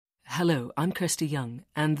Hello, I'm Kirsty Young,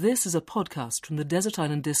 and this is a podcast from the Desert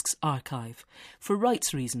Island Discs archive. For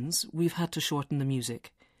rights reasons, we've had to shorten the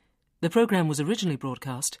music. The programme was originally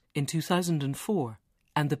broadcast in 2004,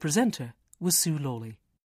 and the presenter was Sue Lawley.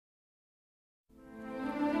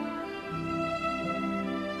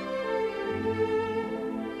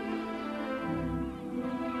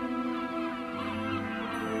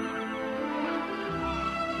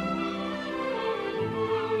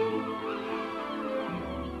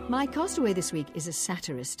 My castaway this week is a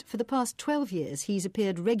satirist. For the past 12 years, he's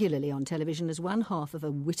appeared regularly on television as one half of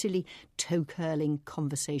a wittily toe-curling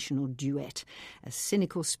conversational duet. A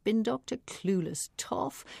cynical spin doctor, clueless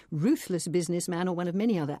toff, ruthless businessman, or one of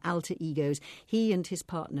many other alter egos, he and his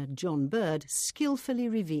partner John Bird skillfully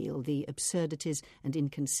reveal the absurdities and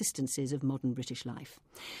inconsistencies of modern British life.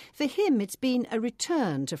 For him, it's been a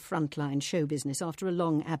return to frontline show business after a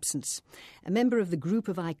long absence. A member of the group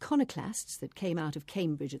of iconoclasts that came out of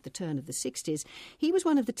Cambridge at the turn of the 60s, he was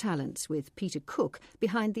one of the talents, with Peter Cook,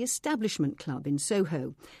 behind the Establishment Club in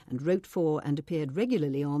Soho, and wrote for and appeared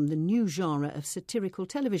regularly on the new genre of satirical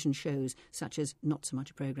television shows, such as Not So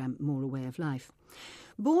Much a Programme, More a Way of Life.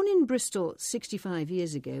 Born in Bristol 65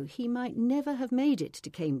 years ago, he might never have made it to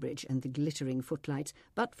Cambridge and the glittering footlights,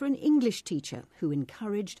 but for an English teacher who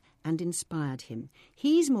encouraged and inspired him.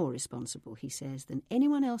 He's more responsible, he says, than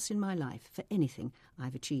anyone else in my life for anything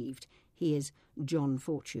I've achieved. He is John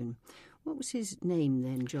Fortune. What was his name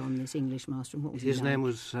then, John, this English master, and what was his he like? name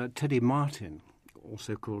was Teddy Martin,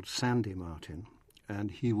 also called Sandy Martin,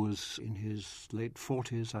 and he was in his late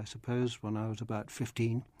 40s, I suppose, when I was about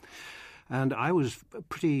 15. And I was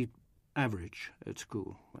pretty average at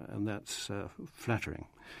school, and that's flattering.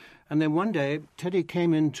 And then one day, Teddy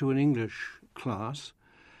came into an English class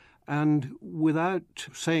and, without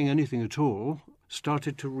saying anything at all,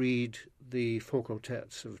 started to read the Four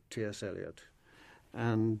Quartets of T.S. Eliot.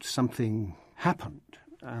 And something happened,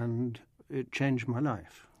 and it changed my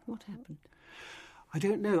life. What happened? I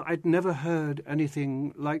don't know. I'd never heard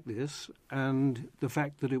anything like this, and the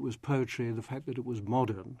fact that it was poetry, the fact that it was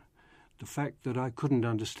modern, the fact that I couldn't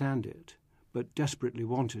understand it, but desperately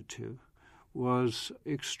wanted to, was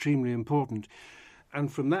extremely important.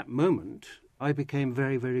 And from that moment, I became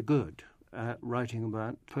very, very good at writing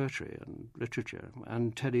about poetry and literature,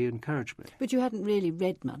 and Teddy encouraged me. But you hadn't really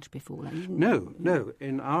read much before that? No.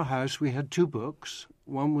 In our house, we had two books.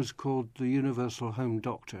 One was called The Universal Home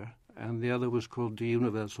Doctor, and the other was called The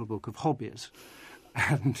Universal Book of Hobbies.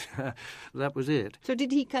 And that was it. So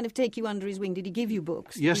did he kind of take you under his wing? Did he give you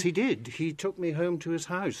books? Yes, he did. He took me home to his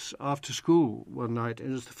house after school one night,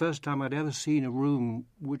 and it was the first time I'd ever seen a room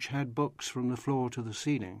which had books from the floor to the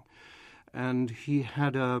ceiling. And he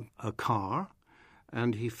had a car,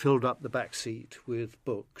 and he filled up the back seat with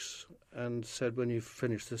books and said, when you've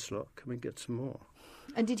finished this lot, come and get some more.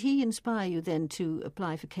 And did he inspire you then to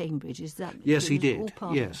apply for Cambridge? Is that Yes, he all did.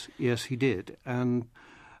 part of it? Yes, he did. And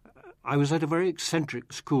I was at a very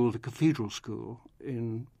eccentric school, the Cathedral School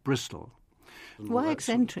in Bristol. Why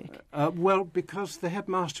eccentric? Well, because the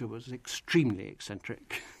headmaster was extremely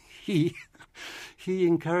eccentric. He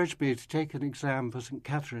encouraged me to take an exam for St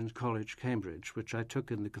Catherine's College, Cambridge, which I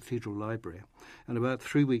took in the Cathedral Library. And about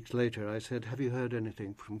 3 weeks later, I said, "Have you heard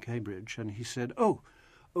anything from Cambridge?" And he said, "Oh,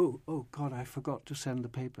 God, I forgot to send the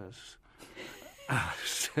papers."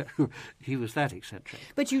 So he was that eccentric.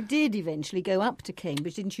 But you did eventually go up to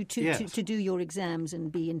Cambridge, didn't you, Yes. to do your exams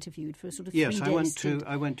and be interviewed for a sort of 3 days? Yes,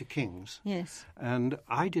 I went to King's. Yes. And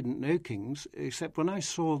I didn't know King's, except when I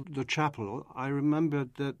saw the chapel, I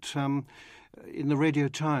remembered that in the Radio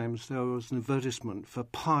Times there was an advertisement for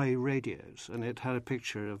Pi radios, and it had a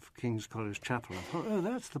picture of King's College Chapel. I thought, oh,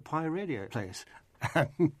 that's the Pi radio place.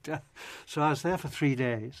 And so I was there for 3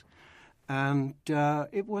 days. And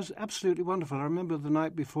it was absolutely wonderful. I remember the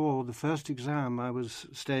night before the first exam, I was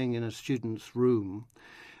staying in a student's room,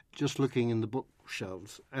 just looking in the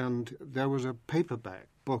bookshelves, and there was a paperback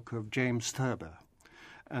book of James Thurber.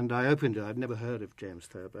 And I opened it. I'd never heard of James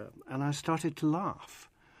Thurber. And I started to laugh.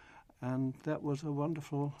 And that was a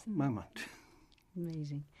wonderful moment.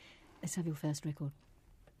 Amazing. Let's have your first record.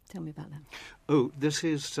 Tell me about that. Oh, this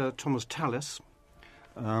is Thomas Tallis.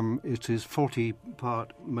 It is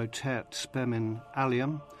 40-part motet Spem in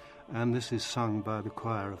Alium, and this is sung by the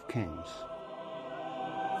Choir of Kings.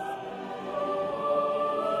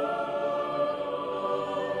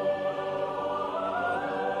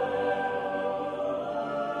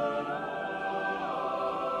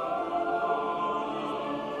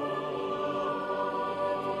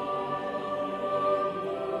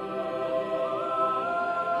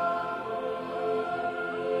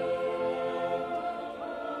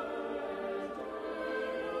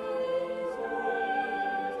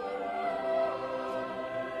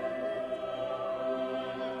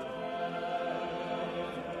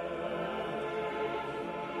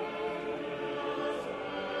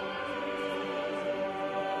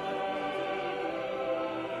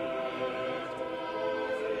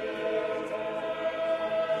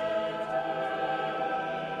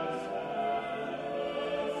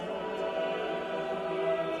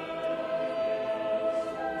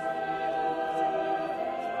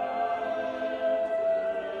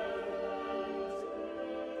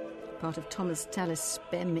 Part of Thomas Tallis'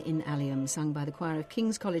 Spem in Allium, sung by the choir of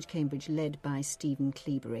King's College, Cambridge, led by Stephen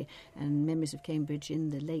Cleabury. And Memories of Cambridge in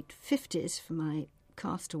the late 50s for my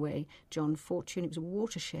castaway, John Fortune. It was a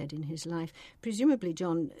watershed in his life. Presumably,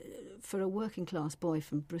 John, for a working-class boy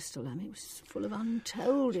from Bristol, I mean, it was full of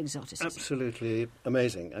untold exoticism. Absolutely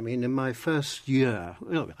amazing. I mean, in my first year,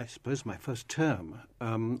 well, I suppose my first term,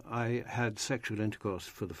 I had sexual intercourse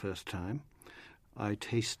for the first time. I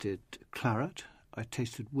tasted claret. I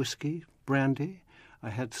tasted whiskey, brandy. I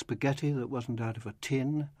had spaghetti that wasn't out of a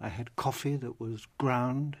tin. I had coffee that was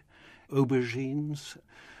ground, aubergines,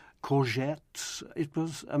 courgettes. It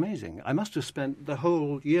was amazing. I must have spent the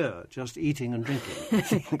whole year just eating and drinking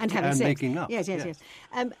and having sex. Making up. Yes.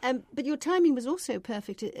 But your timing was also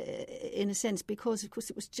perfect in a sense because, of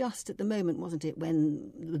course, it was just at the moment, wasn't it,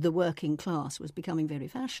 when the working class was becoming very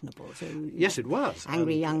fashionable. So, yes, it was.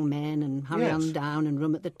 Angry young men and hurry on down and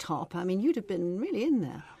room at the top. I mean, you'd have been really in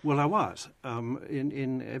there. Well, I was,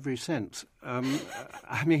 in every sense.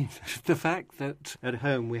 I mean, the fact that at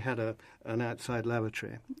home we had an outside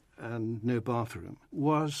lavatory and no bathroom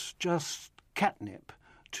was just catnip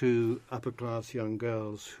to upper-class young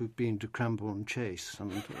girls who'd been to Cranbourne Chase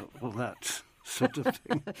and all that sort of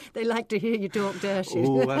thing. They like to hear you talk dirty.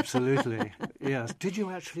 Oh, absolutely, yes. Did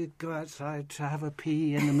you actually go outside to have a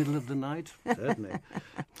pee in the middle of the night? Certainly.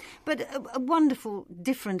 But a wonderful,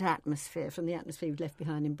 different atmosphere from the atmosphere you've left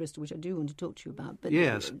behind in Bristol, which I do want to talk to you about. But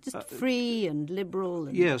yes. Just free and liberal.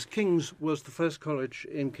 And... Yes, King's was the first college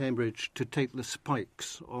in Cambridge to take the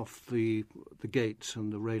spikes off the gates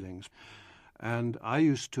and the railings. And I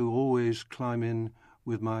used to always climb in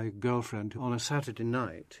with my girlfriend on a Saturday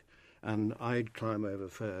night, and I'd climb over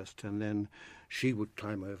first, and then she would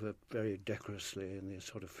climb over very decorously in these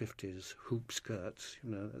sort of 50s hoop skirts,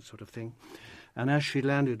 that sort of thing. And as she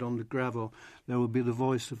landed on the gravel, there would be the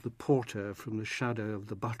voice of the porter from the shadow of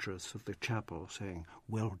the buttress of the chapel saying,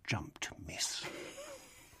 "Well jumped, miss."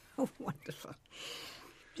 Oh, wonderful.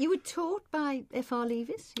 You were taught by F.R.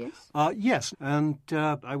 Leavis, yes? Yes, and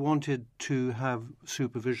I wanted to have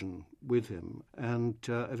supervision with him. And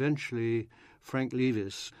eventually Frank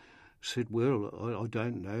Leavis said, "Well, I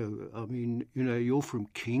don't know. I mean, you're from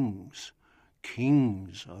King's.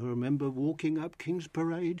 King's. I remember walking up King's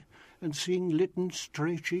Parade and seeing Lytton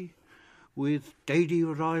Strachey with Dady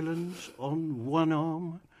Rylands on one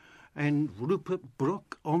arm and Rupert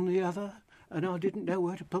Brooke on the other, and I didn't know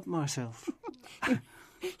where to put myself."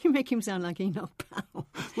 You make him sound like Enoch Powell.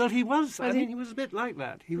 Well, he was. He was a bit like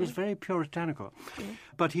that. He was very puritanical. Yeah.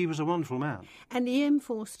 But he was a wonderful man. And E.M.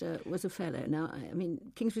 Forster was a fellow. Now, I mean,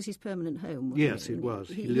 King's was his permanent home, wasn't yes, it? It was.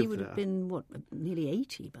 He lived would there. have been, nearly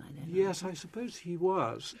 80 by then? Yes, I suppose he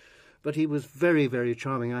was. But he was very, very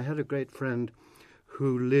charming. I had a great friend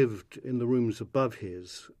who lived in the rooms above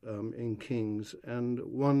his in King's, and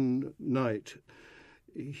one night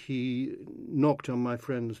he knocked on my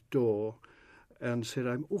friend's door and said,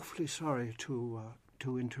 "I'm awfully sorry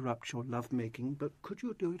to interrupt your lovemaking, but could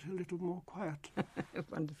you do it a little more quietly?"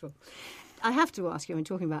 Wonderful. I have to ask you, when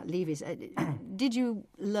talking about Leavis, did you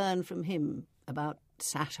learn from him about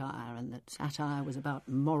satire and that satire was about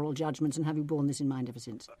moral judgments, and have you borne this in mind ever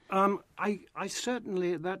since? I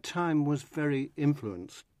certainly at that time was very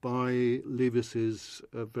influenced by Leavis's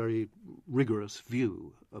very rigorous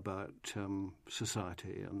view about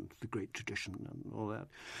society and the great tradition and all that.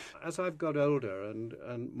 As I've got older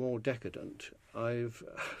and more decadent, I've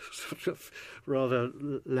sort of rather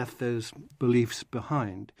left those beliefs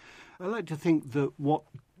behind. I like to think that what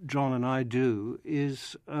John and I do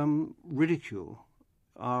is ridicule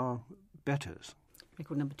our betters.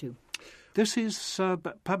 Record number 2. This is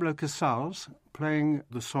Pablo Casals playing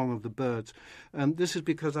the Song of the Birds. And this is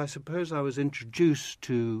because I suppose I was introduced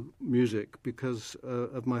to music because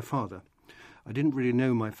of my father. I didn't really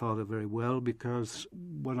know my father very well because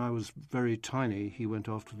when I was very tiny, he went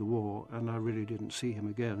off to the war, and I really didn't see him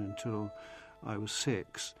again until I was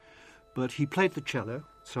 6. But he played the cello,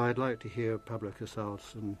 so I'd like to hear Pablo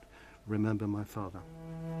Casals and Remember My Father.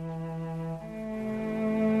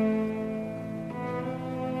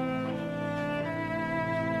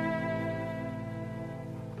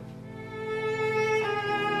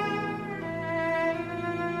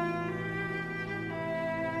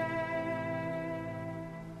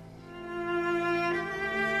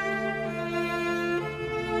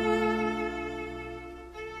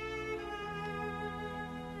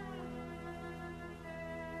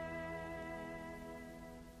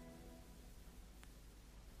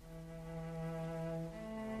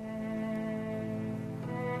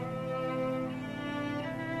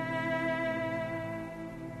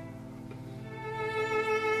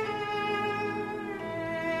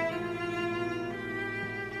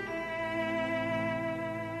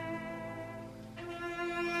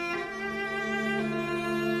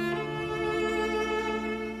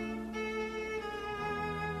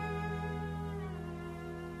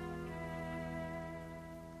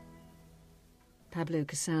 Pablo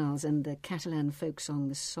Casals and the Catalan folk song,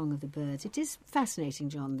 The Song of the Birds. It is fascinating,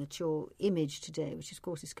 John, that your image today, which of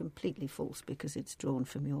course is completely false because it's drawn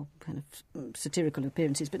from your kind of satirical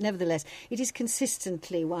appearances, but nevertheless, it is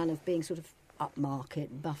consistently one of being sort of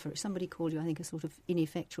upmarket, buffer. Somebody called you, I think, a sort of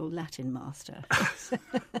ineffectual Latin master.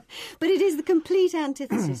 But it is the complete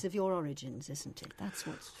antithesis of your origins, isn't it? That's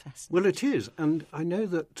what's fascinating. Well, it is. And I know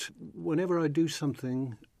that whenever I do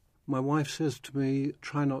something, my wife says to me,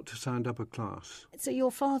 try not to sound upper class. So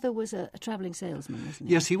your father was a travelling salesman, wasn't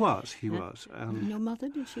he? Yes, he was. He was. And your mother,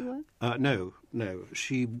 did she work? No.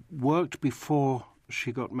 She worked before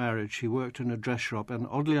she got married. She worked in a dress shop. And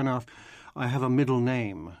oddly enough, I have a middle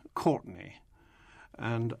name, Courtney.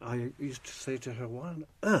 And I used to say to her, why on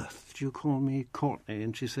earth do you call me Courtney?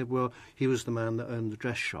 And she said, well, he was the man that owned the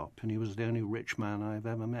dress shop, and he was the only rich man I've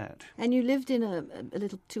ever met. And you lived in a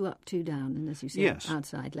little 2 up, 2 down, and as you said, yes,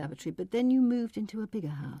 outside lavatory, but then you moved into a bigger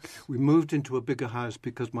house. We moved into a bigger house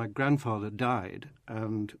because my grandfather died,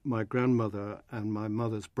 and my grandmother and my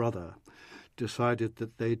mother's brother decided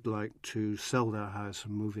that they'd like to sell their house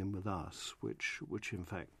and move in with us, which in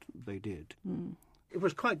fact they did. Mm. It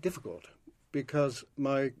was quite difficult, because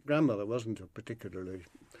my grandmother wasn't a particularly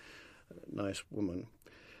nice woman.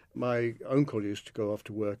 My uncle used to go off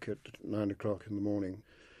to work at 9 o'clock in the morning,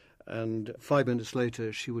 and 5 minutes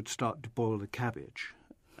later she would start to boil the cabbage.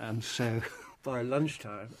 And so by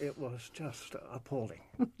lunchtime it was just appalling.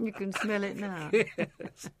 You can smell it now.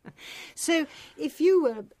 Yes. So if you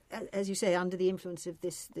were, as you say, under the influence of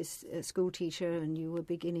this school teacher, and you were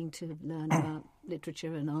beginning to learn about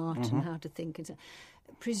literature and art and how to think, and so,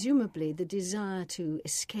 presumably the desire to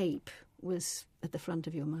escape was at the front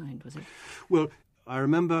of your mind, was it? Well, I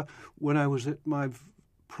remember when I was at my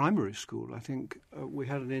primary school, I think we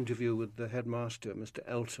had an interview with the headmaster, Mr.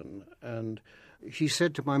 Elton, and he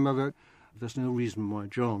said to my mother, there's no reason why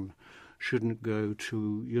John shouldn't go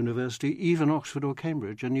to university, even Oxford or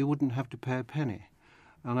Cambridge, and you wouldn't have to pay a penny.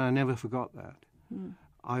 And I never forgot that. Mm.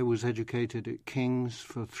 I was educated at King's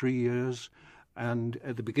for 3 years, and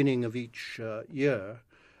at the beginning of each year,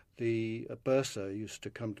 the bursar used to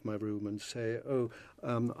come to my room and say,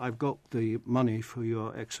 I've got the money for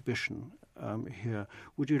your exhibition here.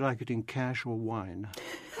 Would you like it in cash or wine?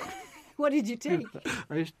 What did you take?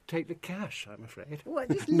 I used to take the cash, I'm afraid. What,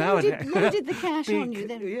 just loaded the cash on you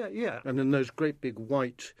then? Yeah. And then those great big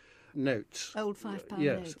white notes. Old £5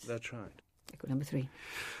 yes, notes. Yes, that's right. Number 3.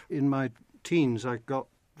 In my teens, I got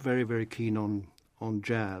very, very keen on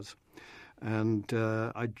jazz. And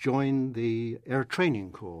I joined the Air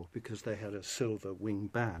Training Corps because they had a silver wing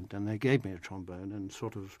band, and they gave me a trombone and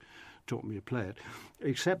sort of taught me to play it.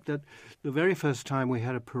 Except that the very first time we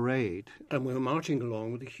had a parade, and we were marching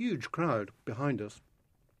along with a huge crowd behind us,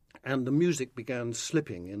 and the music began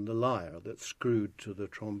slipping in the lyre that's screwed to the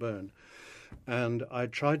trombone. And I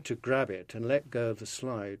tried to grab it and let go of the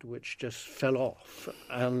slide, which just fell off,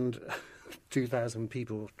 and 2,000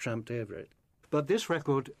 people tramped over it. But this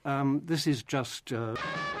record, this is just...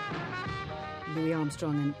 Louis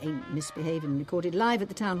Armstrong and Ain't Misbehavin', recorded live at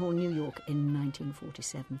the Town Hall, New York in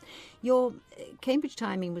 1947. Your Cambridge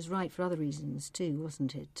timing was right for other reasons too,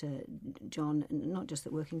 wasn't it, John? Not just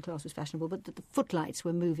that working class was fashionable, but that the footlights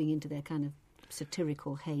were moving into their kind of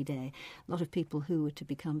satirical heyday. A lot of people who were to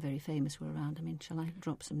become very famous were around. I mean, shall I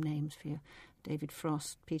drop some names for you? David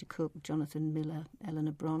Frost, Peter Cook, Jonathan Miller,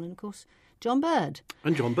 Eleanor Bron, and of course John Bird.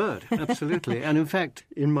 And John Bird, absolutely. And in fact,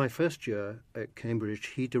 in my first year at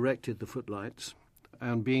Cambridge, he directed the footlights,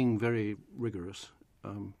 and being very rigorous,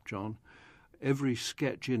 John, every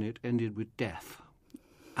sketch in it ended with death.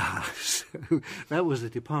 So that was a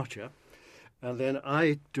departure. And then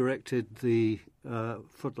I directed the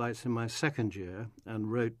footlights in my second year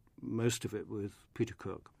and wrote most of it with Peter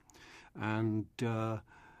Cook. And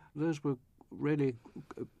those were really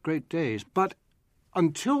great days. But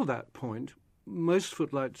until that point, most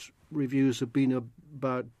footlights reviews have been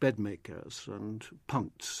about bedmakers and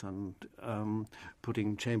punts and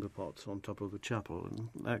putting chamber pots on top of the chapel and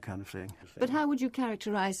that kind of thing. But how would you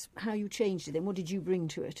characterise how you changed it then? What did you bring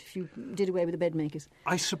to it if you did away with the bedmakers?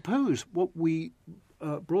 I suppose what we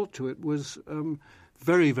brought to it was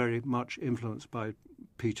very, very much influenced by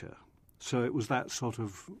Peter. So it was that sort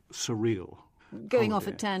of surreal. Going comedy. off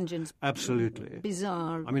at tangents. Absolutely.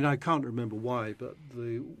 Bizarre. I mean, I can't remember why, but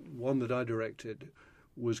the one that I directed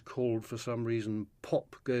was called, for some reason,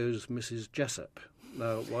 Pop Goes Mrs. Jessup.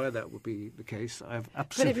 Now, why that would be the case, I have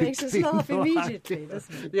absolutely But it makes us laugh no immediately, idea.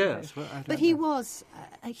 doesn't it? Yes. But he was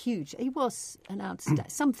he was an outstanding,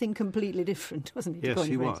 something completely different, wasn't he? Yes,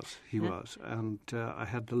 he was. He was. And I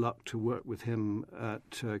had the luck to work with him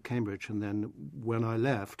at Cambridge, and then when I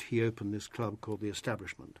left, he opened this club called The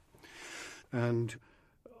Establishment. And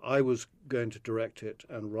I was going to direct it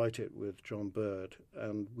and write it with John Bird,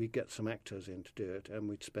 and we'd get some actors in to do it, and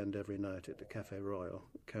we'd spend every night at the Café Royal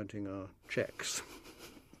counting our cheques.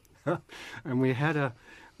 And we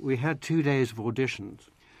had 2 days of auditions,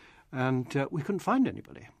 and we couldn't find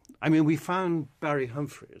anybody. I mean, we found Barry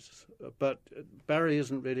Humphries, but Barry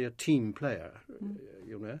isn't really a team player,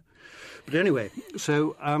 you know. But anyway,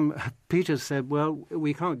 so Peter said, well,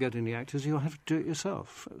 we can't get any actors, you'll have to do it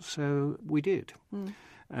yourself. So we did.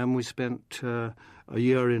 And we spent a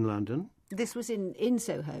year in London. This was in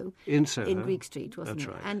Soho. In Soho. In Greek Street, wasn't That's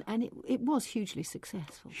it? right. And it was hugely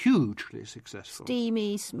successful. Hugely successful.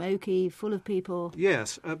 Steamy, smoky, full of people.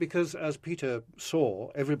 Yes, because as Peter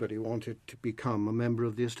saw, everybody wanted to become a member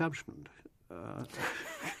of the establishment.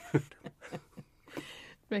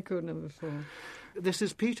 Record number 4. This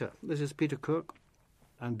is Peter. This is Peter Cook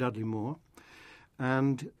and Dudley Moore.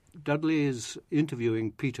 And Dudley is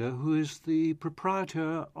interviewing Peter, who is the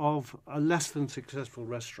proprietor of a less than successful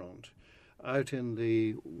restaurant out in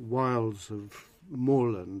the wilds of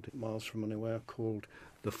moorland, miles from anywhere, called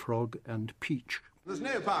the Frog and Peach. There's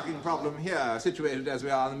no parking problem here, situated as we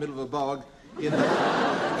are in the middle of a bog in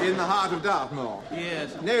the heart of Dartmoor.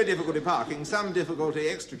 Yes. No difficulty parking, some difficulty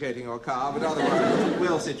extricating your car, but otherwise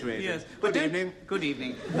well situated. Yes. Good evening. Good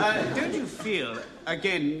evening. Don't you feel,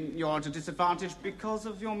 again, you're at a disadvantage because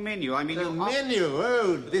of your menu? I mean, The menu,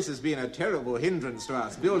 oh, this has been a terrible hindrance to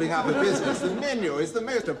us, building up a business. The menu is the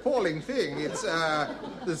most appalling thing. It's,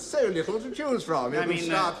 there's so little to choose from. You can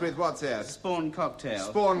start with, what's that? Spawn cocktail.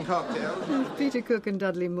 Spawn cocktail. Peter Cook and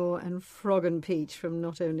Dudley Moore and Frog and Peach from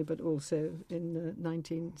Not Only But Also in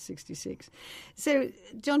 1966. So,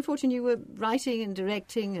 John Fortune, you were writing and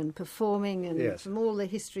directing and performing, and yes. From all the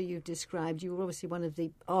history you've described, you were obviously one of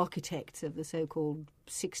the architects of the so-called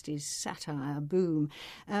 60s satire boom.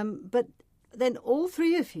 But then all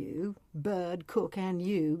three of you, Bird, Cook and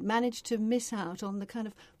you, managed to miss out on the kind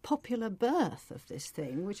of popular birth of this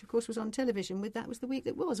thing, which of course was on television. That was the week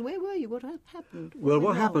that was. Where were you? What happened? Well,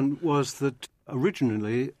 what happened was that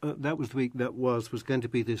originally that was the week that was going to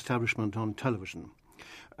be the establishment on television.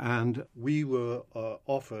 And we were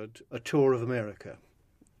offered a tour of America.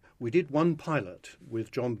 We did one pilot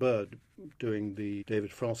with John Bird doing the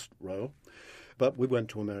David Frost role. But we went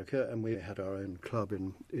to America and we had our own club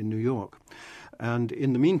in New York. And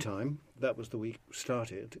in the meantime, that was the week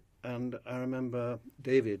started. And I remember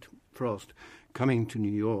David Frost coming to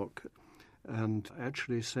New York and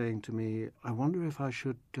actually saying to me, I wonder if I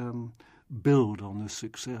should build on this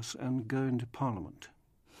success and go into Parliament.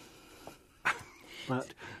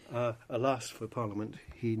 But alas for Parliament,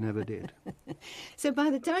 he never did. So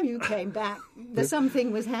by the time you came back,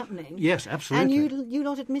 something was happening. Yes, absolutely. And you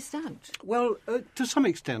lot had missed out. Well, to some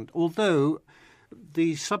extent, although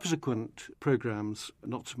the subsequent programmes,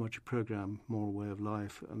 not so much a programme, more a way of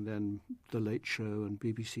life, and then The Late Show and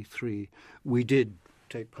BBC Three, we did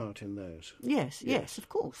take part in those. Yes, of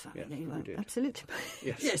course. Yes, we did. Absolutely.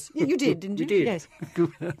 Yes. You did, didn't you? We did. Yes.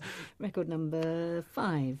 Record number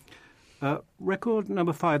 5. Record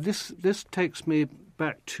number 5. This takes me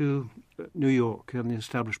back to New York and the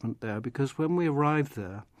establishment there, because when we arrived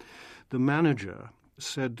there, the manager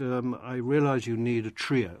said, I realise you need a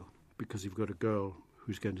trio because you've got a girl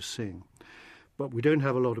who's going to sing. But we don't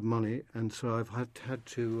have a lot of money, and so I've had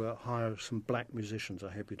to hire some black musicians.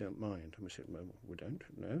 I hope you don't mind. And we said, well, we don't,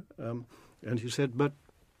 no. And he said, but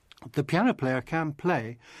the piano player can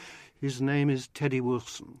play. His name is Teddy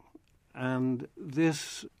Wilson. And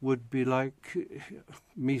this would be like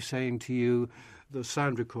me saying to you, the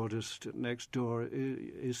sound recordist next door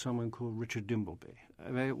is someone called Richard Dimbleby. I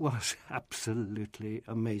mean, it was absolutely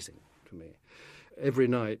amazing to me. Every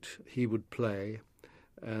night he would play,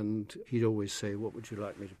 and he'd always say, what would you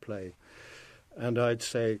like me to play? And I'd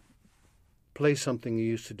say, play something you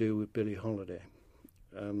used to do with Billie Holiday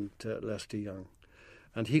and Lester Young.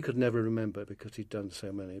 And he could never remember because he'd done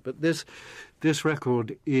so many. But this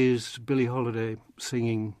record is Billie Holiday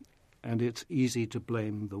singing, and it's Easy to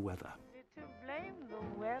Blame the Weather. To blame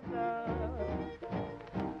the weather.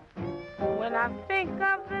 When I think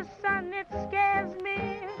of the sun, it scares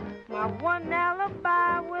me. My one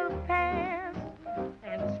alibi will pass.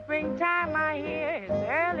 And springtime, I hear, is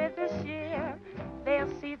early this year.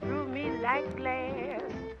 They'll see through me like glass.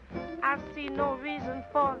 I see no reason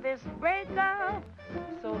for this breakup,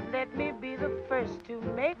 so let me be the first to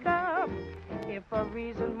make up. If a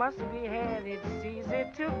reason must be had, it's easy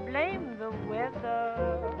to blame the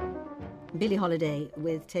weather. Billie Holiday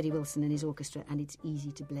with Teddy Wilson and his orchestra, and it's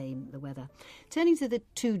easy to blame the weather. Turning to the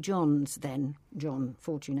two Johns then, John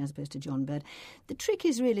Fortune as opposed to John Bird, the trick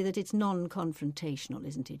is really that it's non-confrontational,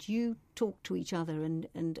 isn't it? You talk to each other and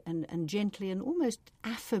gently and almost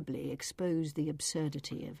affably expose the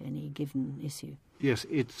absurdity of any given issue. Yes,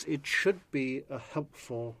 it should be a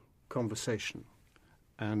helpful conversation.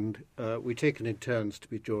 And we take it in turns to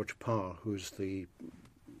be George Parr, who's the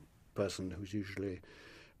person who's usually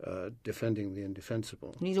defending the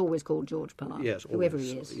indefensible. And he's always called George Parr, yes, whoever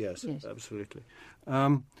always. he is. Yes, absolutely.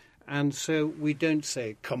 And so we don't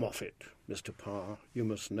say, come off it, Mr. Parr, you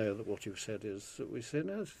must know that what you've said is... We say,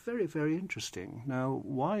 no, it's very, very interesting. Now,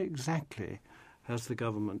 why exactly has the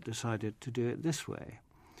government decided to do it this way?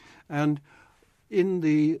 And in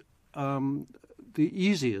the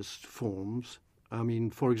easiest forms, I mean,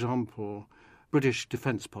 for example, British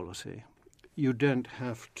defence policy, you don't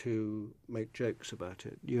have to make jokes about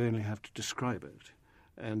it. You only have to describe it.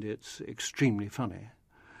 And it's extremely funny,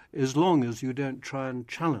 as long as you don't try and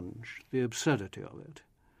challenge the absurdity of it.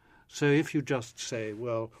 So if you just say,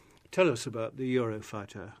 well, tell us about the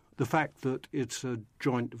Eurofighter, the fact that it's a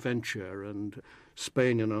joint venture and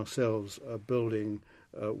Spain and ourselves are building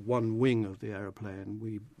one wing of the aeroplane,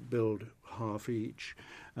 we build half each.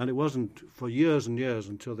 And it wasn't for years and years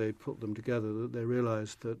until they put them together that they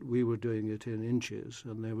realised that we were doing it in inches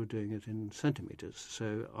and they were doing it in centimetres.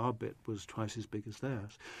 So our bit was twice as big as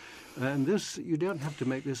theirs. And this, you don't have to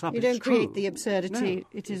make this up. You don't create the absurdity. No,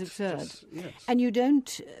 it is absurd. Just, yes. And you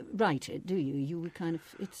don't write it, do you? You kind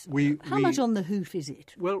of... How much on the hoof is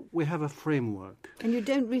it? Well, we have a framework. And you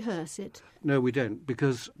don't rehearse it? No, we don't,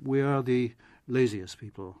 because we are the laziest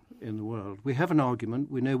people in the world. We have an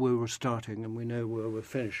argument, we know where we're starting and we know where we're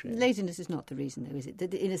finishing. Laziness is not the reason, though, is it?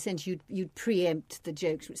 That in a sense, you'd preempt the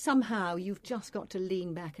jokes. Somehow, you've just got to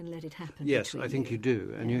lean back and let it happen. Yes, I think you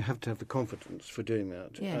do, and you have to have the confidence for doing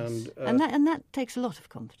that. Yes, and that takes a lot of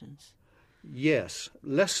confidence. Yes,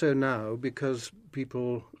 less so now because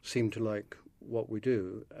people seem to like what we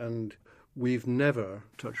do, and we've never,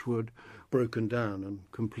 touch wood, broken down and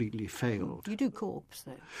completely failed. You do corpse,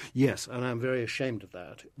 though. Yes, and I'm very ashamed of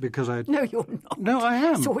that because I... No, you're not. No, I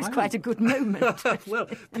am. It's always quite a good moment. Well,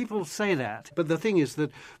 people say that. But the thing is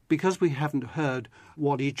that because we haven't heard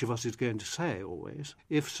what each of us is going to say always,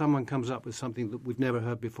 if someone comes up with something that we've never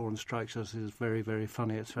heard before and strikes us as very, very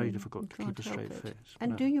funny, it's very difficult to keep a straight face.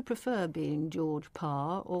 And do you prefer being George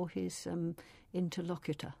Parr or his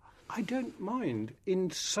interlocutor? I don't mind.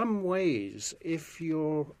 In some ways, if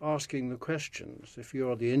you're asking the questions, if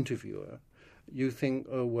you're the interviewer, you think,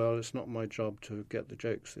 oh, well, it's not my job to get the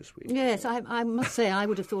jokes this week. Yes, I must say I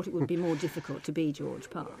would have thought it would be more difficult to be George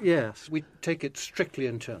Parr. Yes, we take it strictly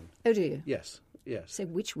in turn. Oh, do you? Yes, yes. So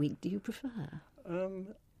which week do you prefer?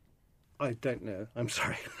 I don't know. I'm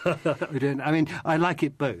sorry. I don't. I mean, I like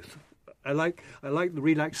it both. I like the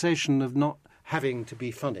relaxation of not having to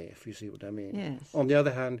be funny, if you see what I mean. Yes. On the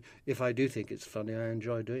other hand, if I do think it's funny, I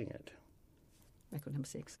enjoy doing it. Record number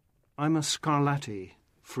 6. I'm a Scarlatti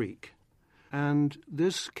freak, and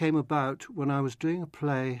this came about when I was doing a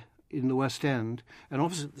play in the West End, and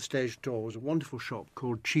opposite the stage door was a wonderful shop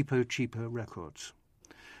called Cheapo Records,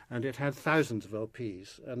 and it had thousands of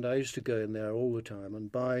LPs, and I used to go in there all the time and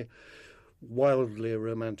buy wildly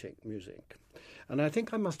romantic music. And I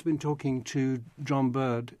think I must have been talking to John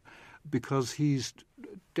Bird because he's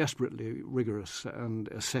desperately rigorous and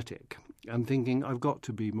ascetic, and thinking, I've got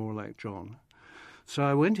to be more like John. So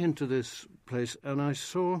I went into this place and I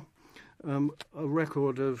saw a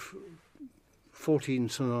record of 14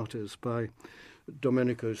 sonatas by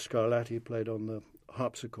Domenico Scarlatti played on the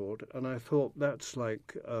harpsichord, and I thought that's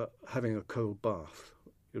like having a cold bath.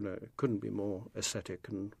 You know, it couldn't be more ascetic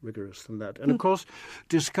and rigorous than that. And, of course,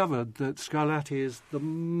 discovered that Scarlatti is the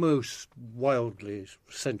most wildly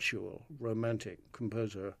sensual, romantic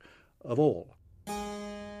composer of all.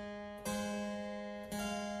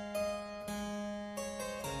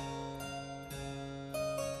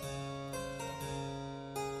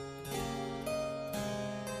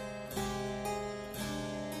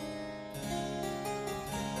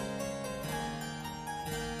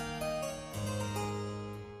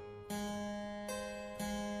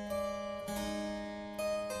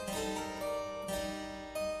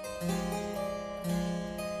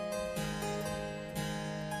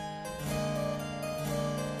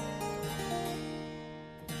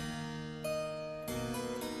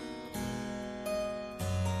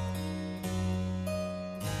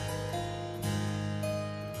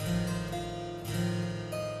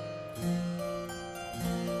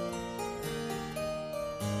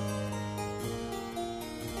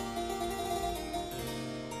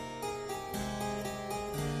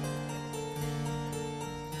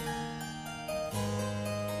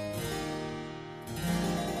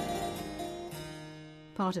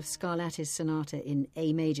 part of Scarlatti's sonata in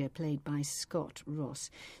A major, played by Scott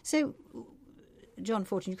Ross. So, John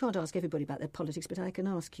Fortune, you can't ask everybody about their politics, but I can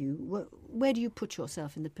ask you, where do you put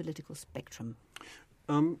yourself in the political spectrum?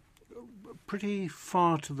 Pretty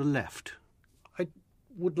far to the left. I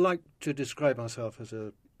would like to describe myself as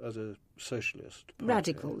a socialist.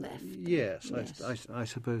 Radical left. Yes. I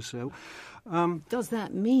suppose so. Does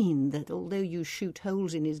that mean that although you shoot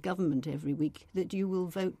holes in his government every week, that you will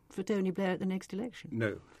vote for Tony Blair at the next election?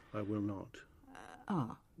 No, I will not.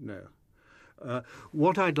 No.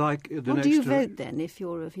 What I'd like... What do you vote then, if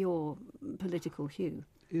you're of your political hue?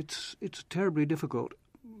 It's terribly difficult.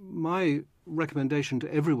 My recommendation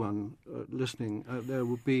to everyone listening there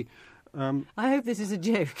would be... I hope this is a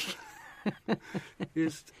joke.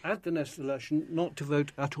 is at the next election not to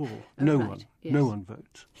vote at all. Oh, no right. one. Yes. No one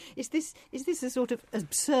votes. Is this a sort of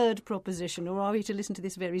absurd proposition, or are we to listen to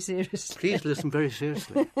this very seriously? Please listen very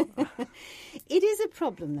seriously. It is a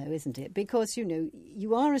problem, though, isn't it? Because,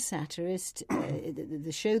 you are a satirist.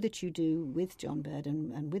 The show that you do with John Bird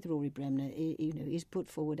and with Rory Bremner, is put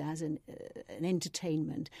forward as an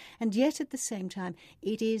entertainment. And yet, at the same time,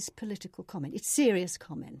 it is political comment. It's serious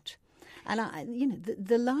comment. And,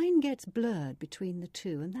 the line gets blurred between the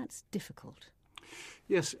two, and that's difficult.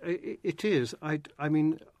 Yes, it is. I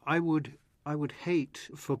mean, I would hate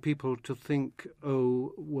for people to think,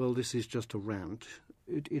 oh, well, this is just a rant.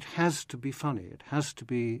 It has to be funny. It has to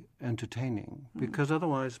be entertaining, because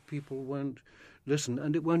otherwise people won't listen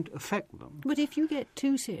and it won't affect them. But if you get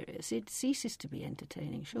too serious, it ceases to be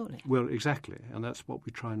entertaining, surely. Well, exactly, and that's what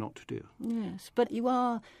we try not to do. Yes, but you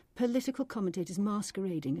are political commentators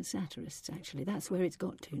masquerading as satirists, actually. That's where it's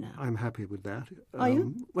got to now. I'm happy with that. Are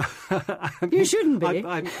you? You shouldn't be.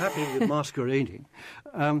 I'm happy with masquerading.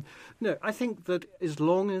 No, I think that as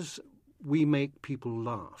long as we make people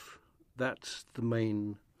laugh, that's the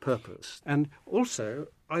main purpose. And also,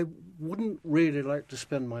 I wouldn't really like to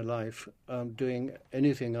spend my life doing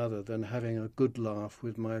anything other than having a good laugh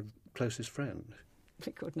with my closest friend.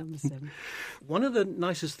 Record number 7. One of the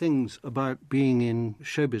nicest things about being in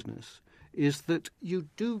show business is that you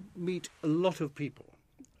do meet a lot of people,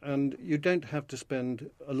 and you don't have to spend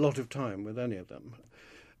a lot of time with any of them.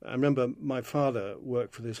 I remember my father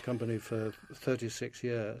worked for this company for 36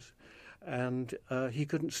 years, and he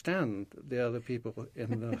couldn't stand the other people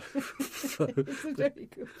in the flow. It's a very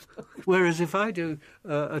good point. Whereas if I do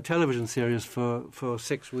a television series for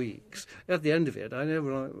 6 weeks, at the end of it, I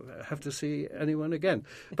never have to see anyone again.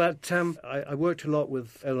 But I worked a lot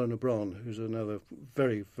with Eleanor Bron, who's another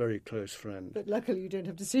very, very close friend. But luckily you don't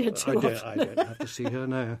have to see her too often. I don't have to see her,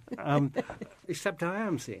 no. Except I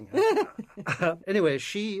am seeing her. Anyway,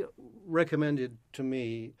 she recommended to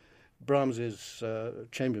me Brahms's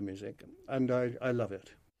chamber music, and I love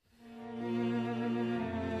it.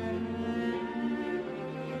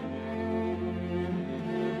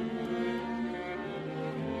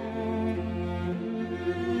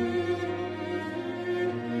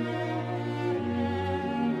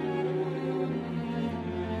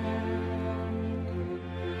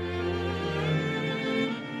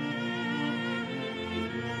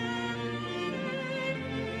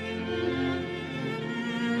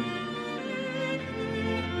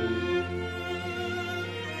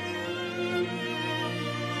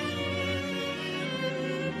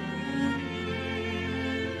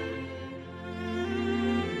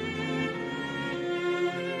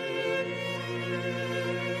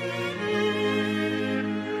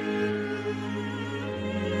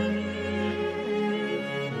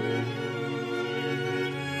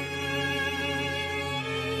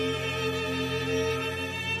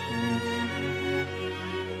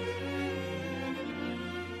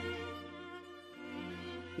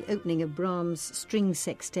 Opening of Brahms' String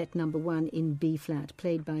Sextet No. 1 in B-flat,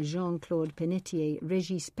 played by Jean-Claude Pennetier,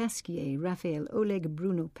 Régis Pasquier, Raphael Oleg,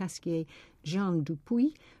 Bruno Pasquier, Jean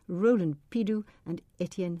Dupuy, Roland Pidou and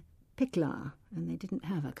Etienne Piclar. And they didn't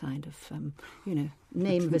have a kind of,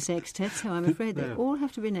 name of a sextet, so I'm afraid they all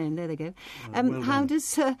have to be named. There they go. Well how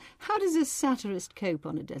does a satirist cope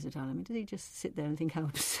on a desert island? I mean, does he just sit there and think how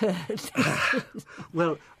absurd?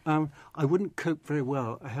 Well, I wouldn't cope very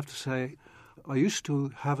well, I have to say. I used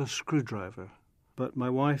to have a screwdriver, but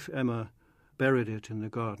my wife, Emma, buried it in the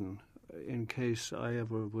garden in case I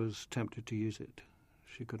ever was tempted to use it.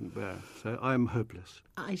 She couldn't bear, so I'm hopeless.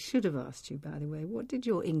 I should have asked you, by the way, what did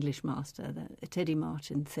your English master, Teddy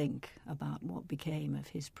Martin, think about what became of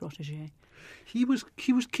his protégé? He was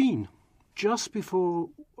keen. Just before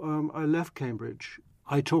I left Cambridge,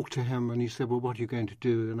 I talked to him and he said, well, what are you going to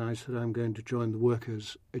do? And I said, I'm going to join the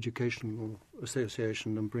Workers' Educational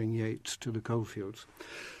Association and bring Yeats to the coalfields.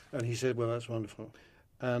 And he said, well, that's wonderful.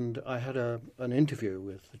 And I had an interview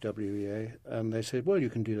with the WEA, and they said, well, you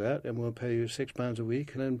can do that, and we'll pay you £6 a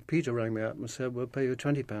week. And then Peter rang me up and said, we'll pay you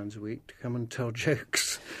 £20 a week to come and tell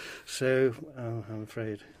jokes. So I'm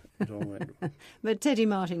afraid it all went. But Teddy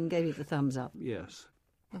Martin gave you the thumbs up. Yes.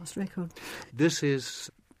 Last record. This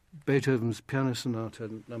is Beethoven's Piano Sonata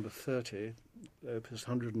number 30, opus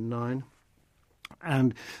 109.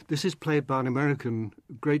 And this is played by an American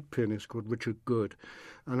great pianist called Richard Good.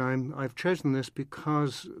 And I've chosen this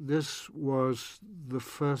because this was the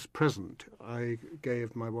first present I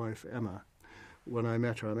gave my wife Emma when I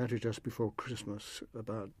met her. I met her just before Christmas,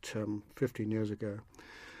 about 15 years ago.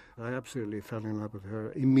 I absolutely fell in love with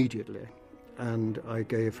her immediately, and I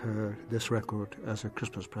gave her this record as a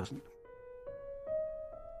Christmas present.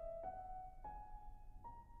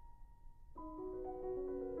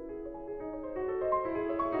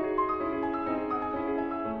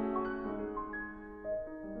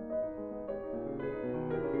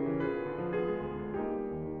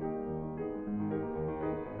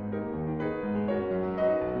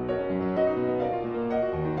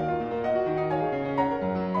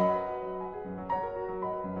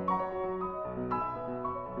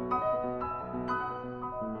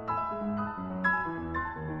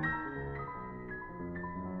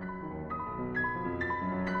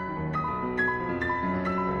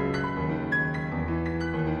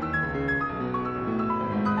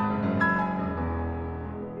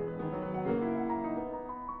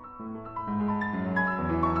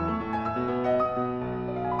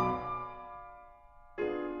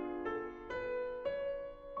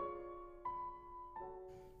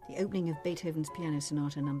 The opening of Beethoven's Piano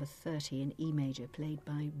Sonata number 30 in E major, played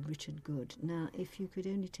by Richard Good. Now, if you could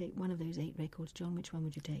only take one of those 8 records, John, which one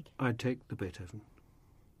would you take? I'd take the Beethoven.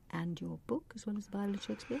 And your book, as well as the Bible of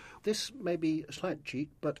Shakespeare? This may be a slight cheat,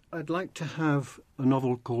 but I'd like to have a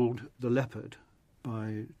novel called The Leopard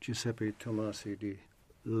by Giuseppe Tomasi di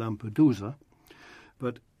Lampedusa.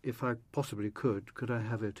 But if I possibly could I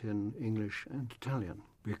have it in English and Italian?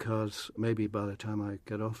 Because maybe by the time I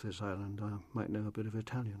get off this island, I might know a bit of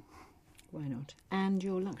Italian. Why not? And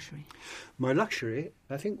your luxury? My luxury,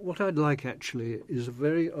 I think what I'd like actually is a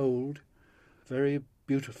very old, very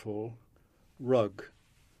beautiful rug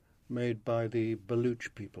made by the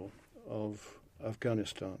Baluch people of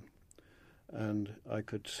Afghanistan. And I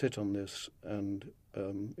could sit on this and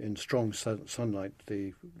in strong sunlight,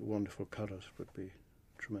 the wonderful colours would be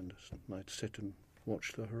tremendous. And I'd sit and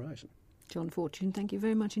watch the horizon. John Fortune, thank you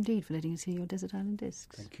very much indeed for letting us hear your Desert Island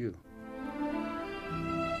Discs. Thank you.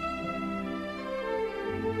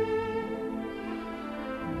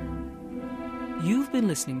 You've been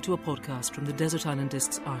listening to a podcast from the Desert Island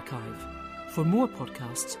Discs archive. For more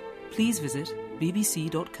podcasts, please visit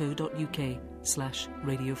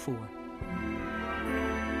bbc.co.uk/Radio 4.